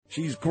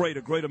She's great,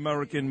 a great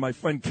American, my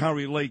friend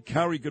Kari Lake.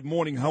 Kari, good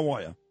morning. How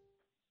are you?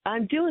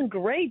 I'm doing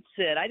great,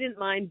 Sid. I didn't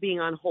mind being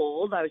on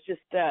hold. I was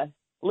just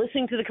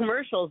listening to the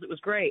commercials. It was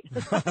great.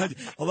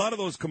 A lot of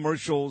those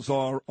commercials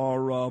are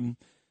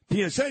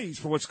PSAs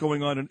for what's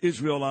going on in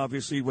Israel,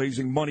 obviously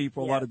raising money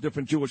for a lot of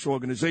different Jewish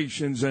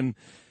organizations. And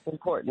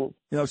important.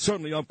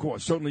 Certainly, of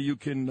course, certainly you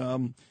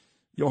can,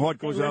 your heart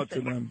goes out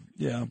to them.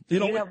 Yeah.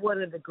 You have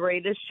one of the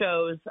greatest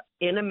shows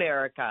in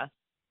America,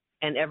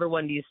 and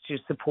everyone needs to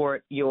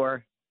support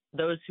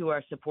those who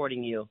are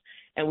supporting you.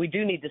 And we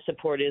do need to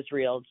support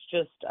Israel.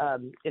 It's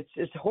just,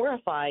 it's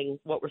horrifying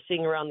what we're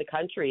seeing around the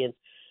country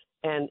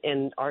and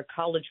in our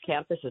college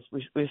campuses.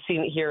 We've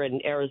seen it here in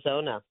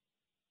Arizona,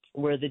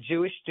 where the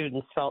Jewish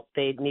students felt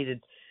they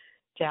needed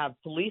to have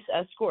police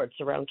escorts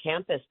around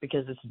campus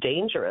because it's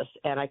dangerous.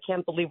 And I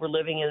can't believe we're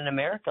living in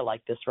America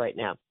like this right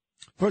now.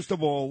 First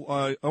of all,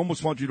 I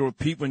almost want you to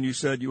repeat when you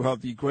said you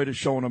have the greatest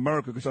show in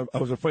America, because I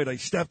was afraid I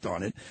stepped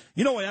on it.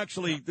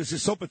 This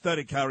is so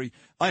pathetic, Kari.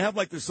 I have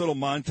like this little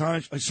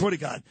montage, I swear to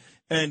God,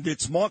 and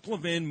it's Mark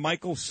Levin,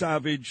 Michael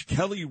Savage,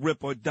 Kelly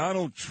Ripa,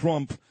 Donald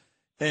Trump,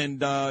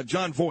 and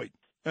John Voight.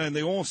 And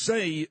they all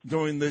say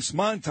during this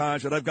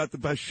montage that I've got the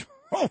best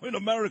show in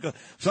America.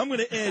 So I'm going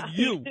to add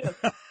you.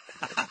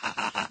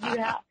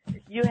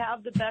 You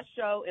have the best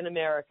show in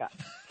America.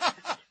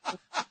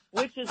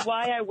 Which is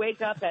why I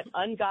wake up at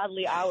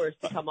ungodly hours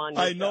to come on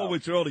your I know show.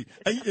 it's early.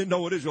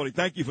 No, it is early.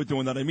 Thank you for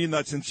doing that. I mean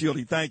that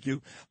sincerely. Thank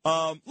you.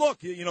 Look,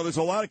 there's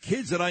a lot of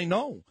kids that I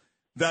know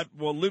that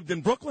lived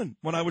in Brooklyn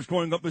when I was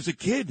growing up as a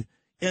kid,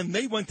 and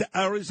they went to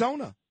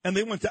Arizona, and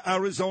they went to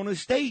Arizona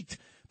State.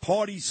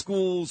 Party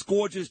schools,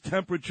 gorgeous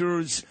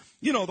temperatures,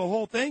 the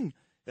whole thing.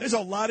 There's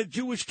a lot of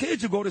Jewish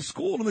kids who go to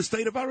school in the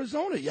state of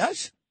Arizona,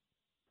 yes?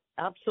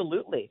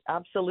 Absolutely.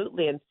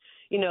 Absolutely. And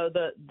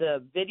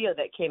the video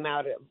that came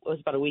out, it was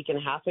about a week and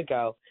a half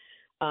ago.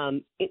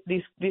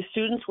 These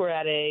students were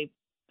at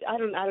I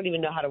don't even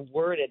know how to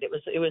word it.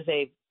 It was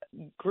a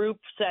group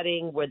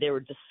setting where they were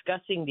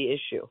discussing the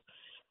issue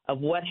of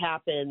what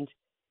happened,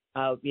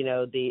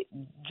 the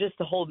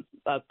whole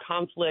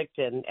conflict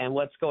and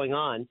what's going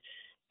on.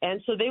 And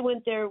so they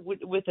went there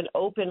with an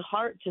open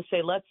heart to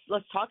say, let's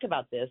talk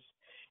about this.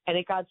 And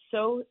it got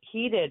so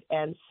heated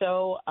and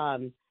so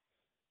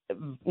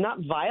not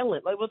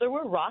violent. There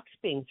were rocks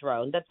being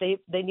thrown that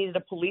they needed a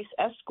police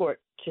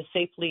escort to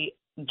safely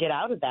get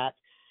out of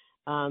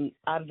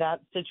that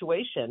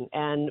situation.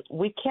 And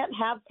we can't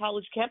have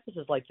college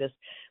campuses like this.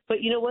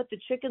 But you know what? The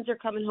chickens are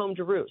coming home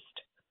to roost.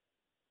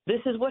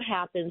 This is what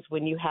happens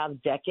when you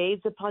have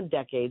decades upon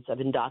decades of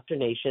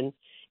indoctrination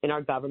in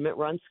our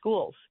government-run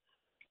schools.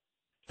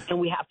 And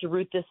we have to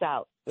root this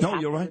out.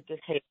 You're right.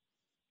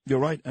 You're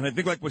right. And I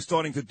think we're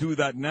starting to do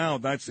that now.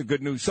 That's the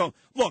good news. So,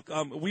 look,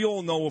 we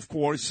all know, of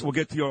course, we'll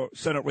get to your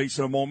Senate race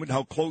in a moment,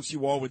 how close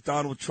you are with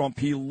Donald Trump.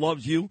 He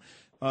loves you.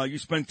 You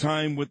spent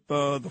time with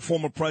the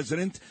former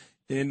president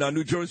in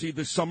New Jersey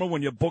this summer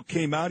when your book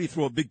came out. He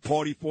threw a big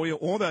party for you,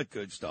 all that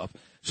good stuff.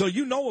 So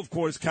of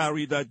course,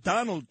 Kari, that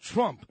Donald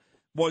Trump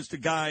was the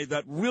guy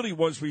that really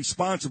was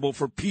responsible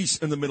for peace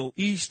in the Middle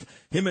East.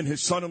 Him and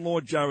his son-in-law,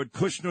 Jared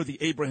Kushner, the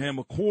Abraham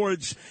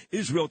Accords,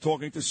 Israel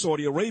talking to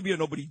Saudi Arabia.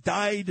 Nobody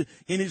died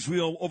in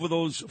Israel over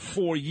those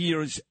 4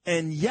 years.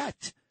 And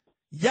yet,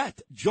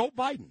 Joe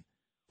Biden,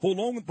 who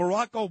along with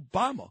Barack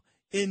Obama,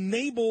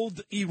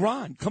 enabled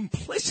Iran,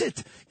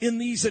 complicit in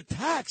these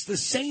attacks. The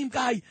same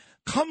guy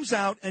comes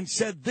out and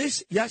said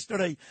this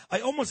yesterday. I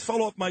almost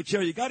fell off my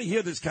chair. You got to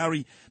hear this,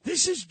 Kari.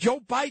 This is Joe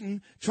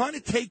Biden trying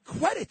to take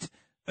credit,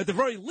 at the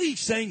very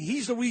least, saying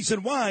he's the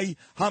reason why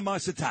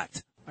Hamas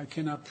attacked. I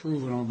cannot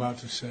prove what I'm about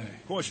to say.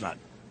 Of course not.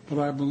 But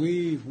I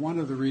believe one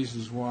of the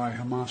reasons why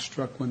Hamas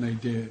struck when they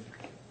did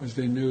was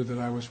they knew that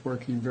I was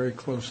working very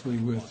closely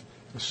with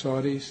the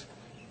Saudis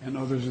and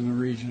others in the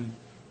region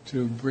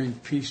to bring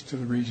peace to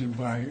the region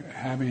by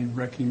having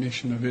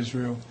recognition of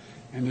Israel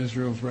and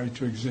Israel's right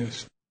to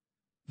exist.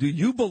 Do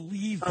you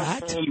believe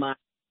that? Oh my.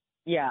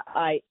 Yeah,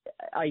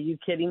 are you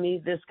kidding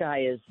me? This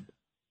guy is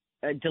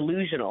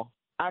delusional.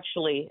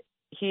 Actually,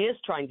 he is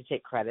trying to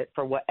take credit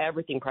for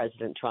everything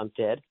President Trump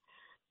did.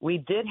 We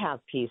did have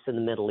peace in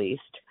the Middle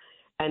East,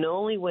 and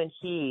only when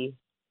he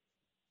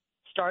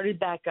started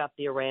back up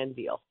the Iran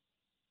deal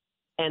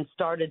and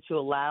started to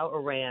allow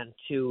Iran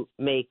to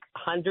make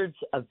hundreds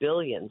of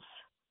billions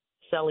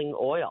selling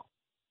oil,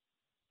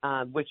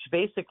 which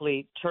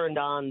basically turned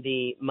on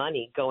the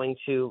money going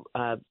to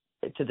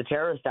the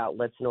terrorist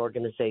outlets and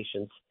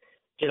organizations,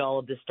 did all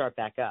of this start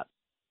back up.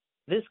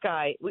 This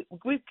guy,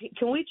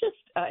 can we just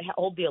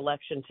hold the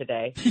election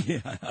today?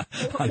 Yeah.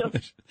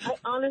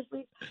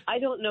 I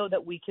don't know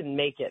that we can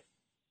make it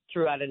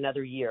throughout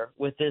another year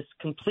with this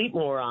complete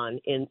moron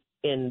in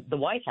the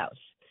White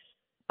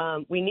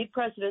House. We need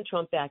President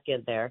Trump back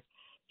in there.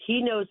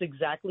 He knows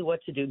exactly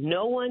what to do.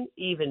 No one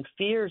even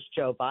fears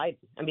Joe Biden.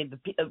 I mean,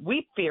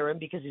 we fear him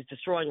because he's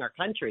destroying our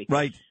country.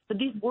 Right. But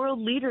these world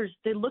leaders,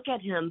 they look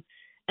at him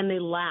and they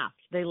laugh.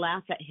 They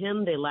laugh at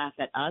him. They laugh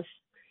at us.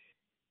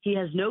 He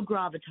has no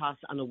gravitas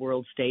on the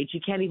world stage. He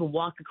can't even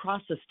walk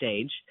across the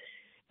stage.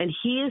 And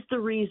he is the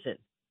reason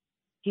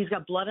He's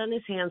got blood on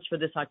his hands for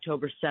this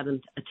October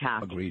 7th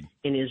attack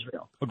in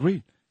Israel.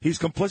 Agreed. He's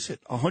complicit,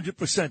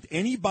 100%.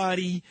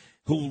 Anybody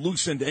who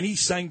loosened any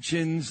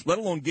sanctions, let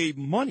alone gave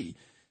money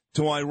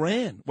to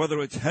Iran,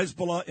 whether it's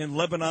Hezbollah in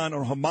Lebanon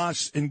or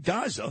Hamas in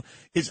Gaza,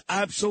 is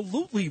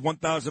absolutely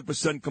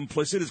 1,000%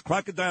 complicit. His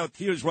crocodile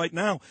tears right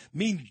now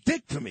mean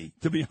dick to me,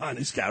 to be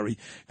honest, Gary.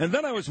 And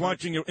then I was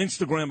watching your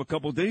Instagram a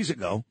couple of days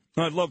ago,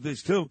 and I love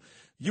this too.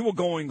 You were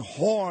going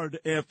hard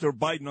after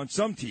Biden on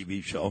some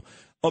TV show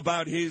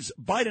about his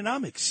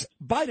Bidenomics.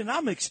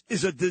 Bidenomics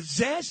is a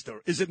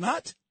disaster, is it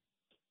not?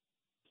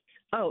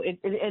 Oh, and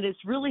it's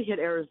really hit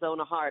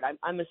Arizona hard.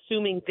 I'm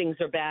assuming things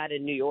are bad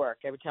in New York.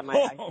 Every time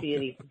I see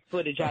any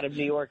footage out of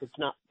New York,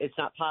 it's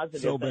not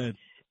positive. So bad.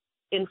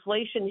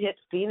 Inflation hit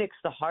Phoenix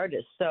the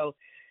hardest. So,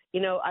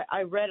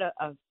 I read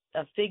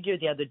a figure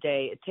the other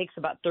day. It takes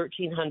about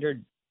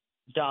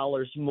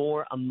 $1,300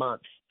 more a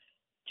month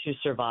to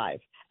survive.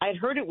 I had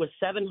heard it was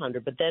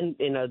 $700, but then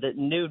the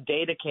new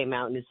data came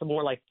out and it's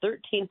more like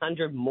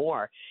 $1,300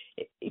 more.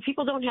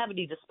 People don't have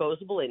any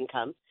disposable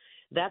income.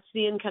 That's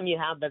the income you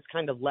have that's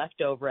kind of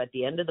left over at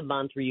the end of the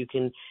month where you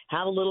can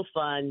have a little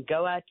fun,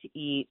 go out to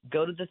eat,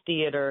 go to the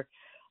theater,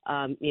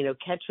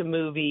 catch a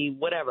movie,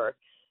 whatever,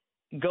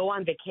 go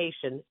on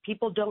vacation.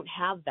 People don't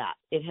have that.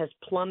 It has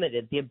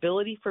plummeted. The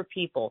ability for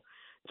people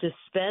to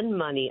spend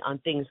money on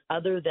things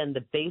other than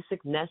the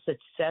basic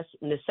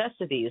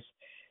necessities,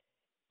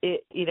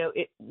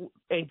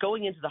 and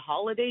going into the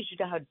holidays, you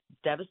know how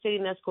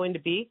devastating that's going to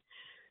be.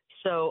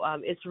 So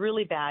it's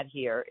really bad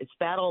here. It's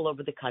bad all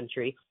over the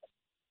country.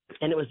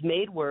 And it was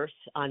made worse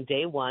on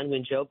day one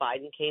when Joe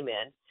Biden came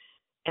in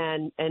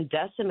and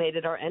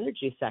decimated our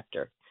energy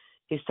sector.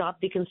 He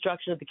stopped the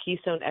construction of the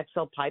Keystone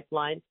XL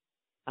pipeline,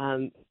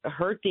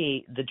 hurt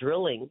the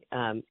drilling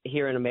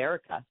here in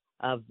America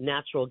of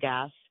natural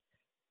gas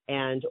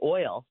and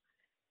oil.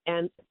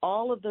 And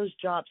all of those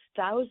jobs,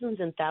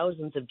 thousands and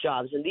thousands of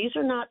jobs, and these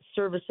are not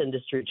service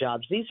industry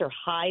jobs. These are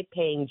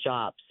high-paying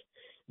jobs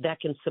that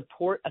can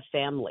support a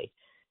family.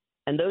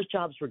 And those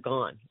jobs were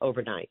gone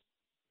overnight.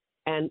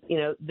 And,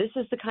 this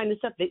is the kind of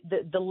stuff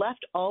the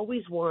left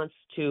always wants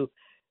to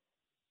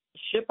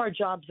ship our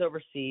jobs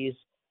overseas,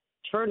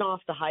 turn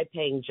off the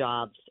high-paying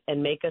jobs,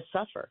 and make us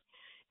suffer.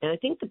 And I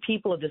think the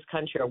people of this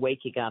country are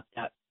waking up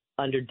that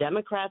under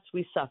Democrats,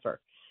 we suffer.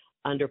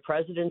 Under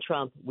President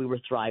Trump, we were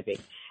thriving.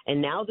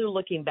 And now they're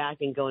looking back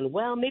and going,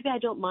 well, maybe I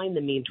don't mind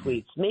the mean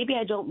tweets. Maybe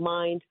I don't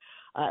mind.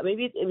 I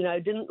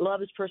didn't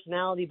love his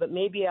personality, but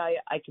maybe I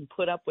can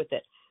put up with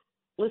it.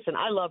 Listen,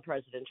 I love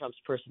President Trump's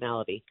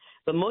personality,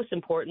 but most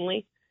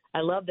importantly,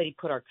 I love that he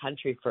put our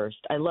country first.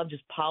 I loved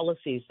his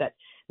policies that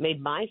made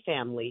my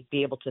family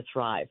be able to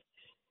thrive.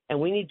 And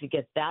we need to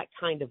get that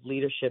kind of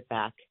leadership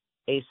back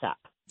ASAP.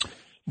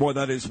 Boy,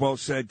 that is well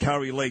said.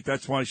 Kari Lake,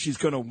 that's why she's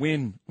going to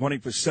win running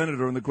for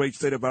senator in the great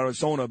state of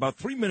Arizona. About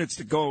 3 minutes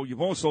to go.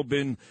 You've also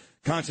been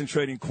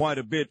concentrating quite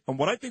a bit on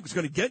what I think is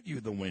going to get you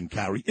the win,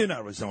 Kari, in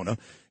Arizona,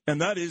 and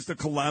that is the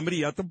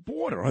calamity at the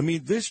border. I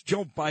mean, this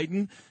Joe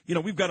Biden,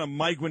 we've got a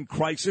migrant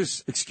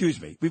crisis.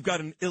 We've got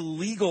an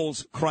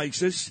illegals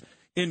crisis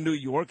in New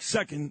York,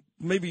 second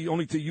maybe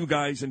only to you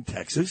guys in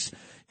Texas,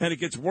 and it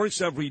gets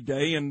worse every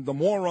day. And the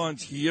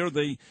morons here,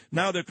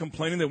 they're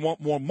complaining they want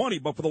more money,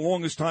 but for the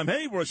longest time,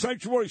 hey, we're a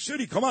sanctuary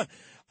city, come on.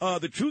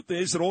 The truth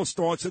is it all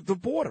starts at the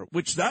border,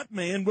 which that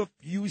man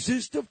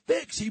refuses to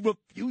fix. He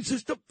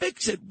refuses to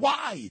fix it.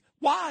 Why?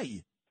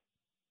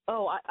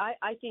 Oh,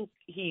 I think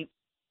he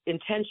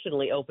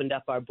intentionally opened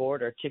up our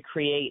border to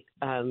create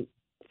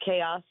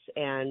chaos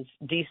and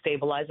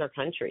destabilize our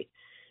country.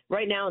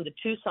 Right now in the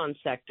Tucson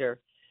sector,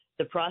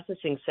 the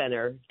processing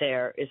center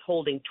there is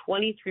holding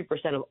 23%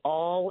 of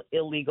all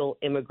illegal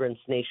immigrants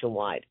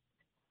nationwide.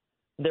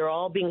 They're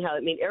all being held. I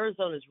mean,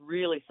 Arizona is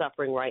really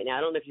suffering right now.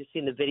 I don't know if you've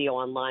seen the video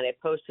online. I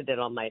posted it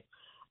on my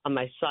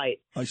site.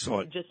 I saw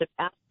it. Just an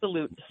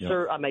absolute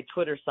surge on my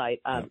Twitter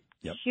site.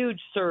 Huge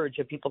surge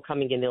of people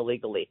coming in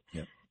illegally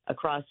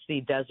across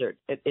the desert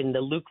in the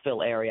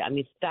Lukeville area. I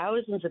mean,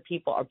 thousands of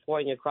people are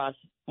pouring across,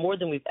 more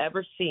than we've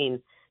ever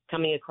seen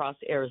coming across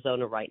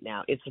Arizona right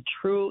now. It's a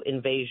true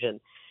invasion.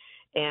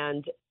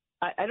 And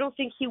I don't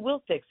think he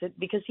will fix it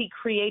because he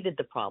created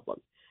the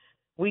problem.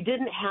 We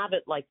didn't have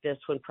it like this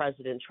when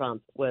President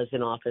Trump was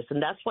in office,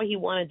 and that's why he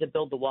wanted to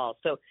build the wall.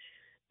 So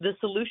the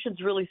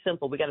solution's really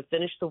simple. We got to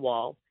finish the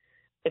wall.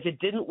 If it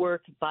didn't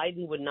work,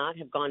 Biden would not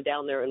have gone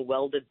down there and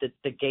welded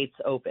the gates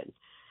open.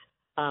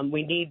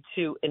 We need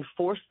to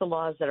enforce the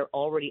laws that are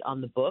already on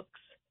the books,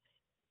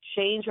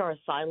 change our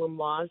asylum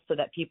laws so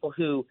that people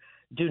who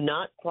do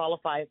not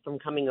qualify from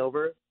coming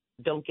over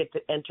don't get to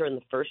enter in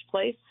the first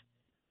place.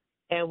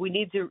 And we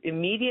need to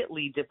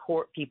immediately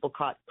deport people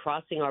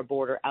crossing our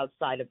border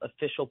outside of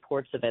official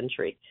ports of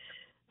entry.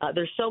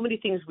 There's so many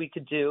things we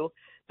could do,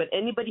 but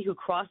anybody who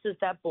crosses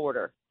that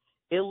border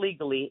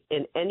illegally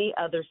in any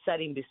other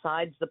setting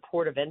besides the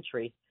port of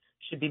entry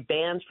should be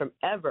banned from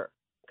ever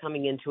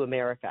coming into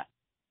America.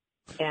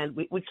 And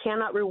we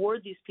cannot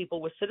reward these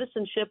people with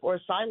citizenship or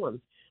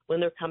asylum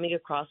when they're coming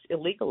across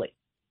illegally.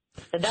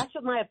 And that's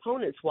what my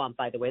opponents want,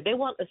 by the way. They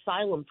want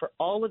asylum for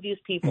all of these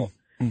people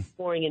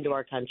pouring into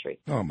our country.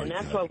 Oh, my and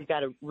that's God. why we've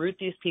got to root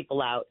these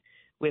people out.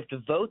 We have to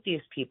vote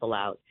these people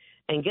out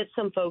and get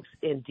some folks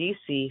in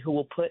D.C. who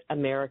will put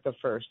America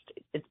first.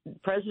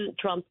 President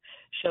Trump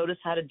showed us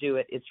how to do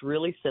it. It's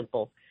really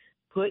simple.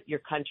 Put your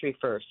country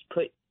first.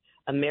 Put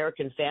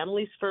American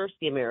families first,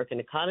 the American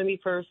economy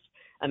first,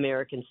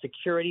 American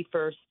security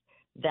first.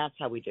 That's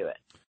how we do it.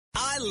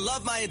 I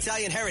love my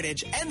Italian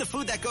heritage and the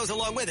food that goes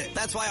along with it.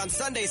 That's why on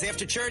Sundays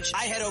after church,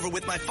 I head over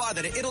with my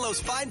father to Italo's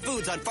Fine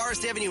Foods on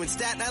Forest Avenue in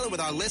Staten Island with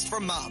our list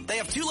from Mom. They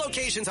have 2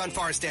 locations on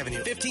Forest Avenue,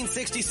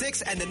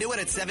 1566 and the new one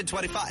at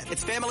 725.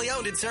 It's family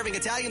owned and serving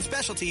Italian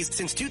specialties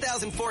since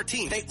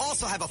 2014. They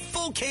also have a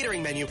full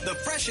catering menu, the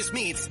freshest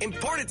meats,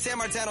 imported San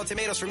Marzano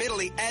tomatoes from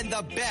Italy, and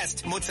the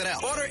best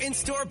mozzarella. Order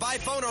in-store, by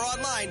phone, or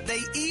online. They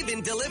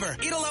even deliver.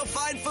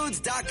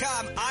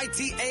 ItaloFineFoods.com,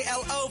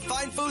 ITALO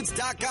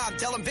Finefoods.com.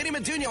 Tell them Vinny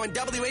Maduno and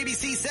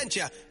WABC sent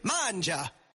you. Manja.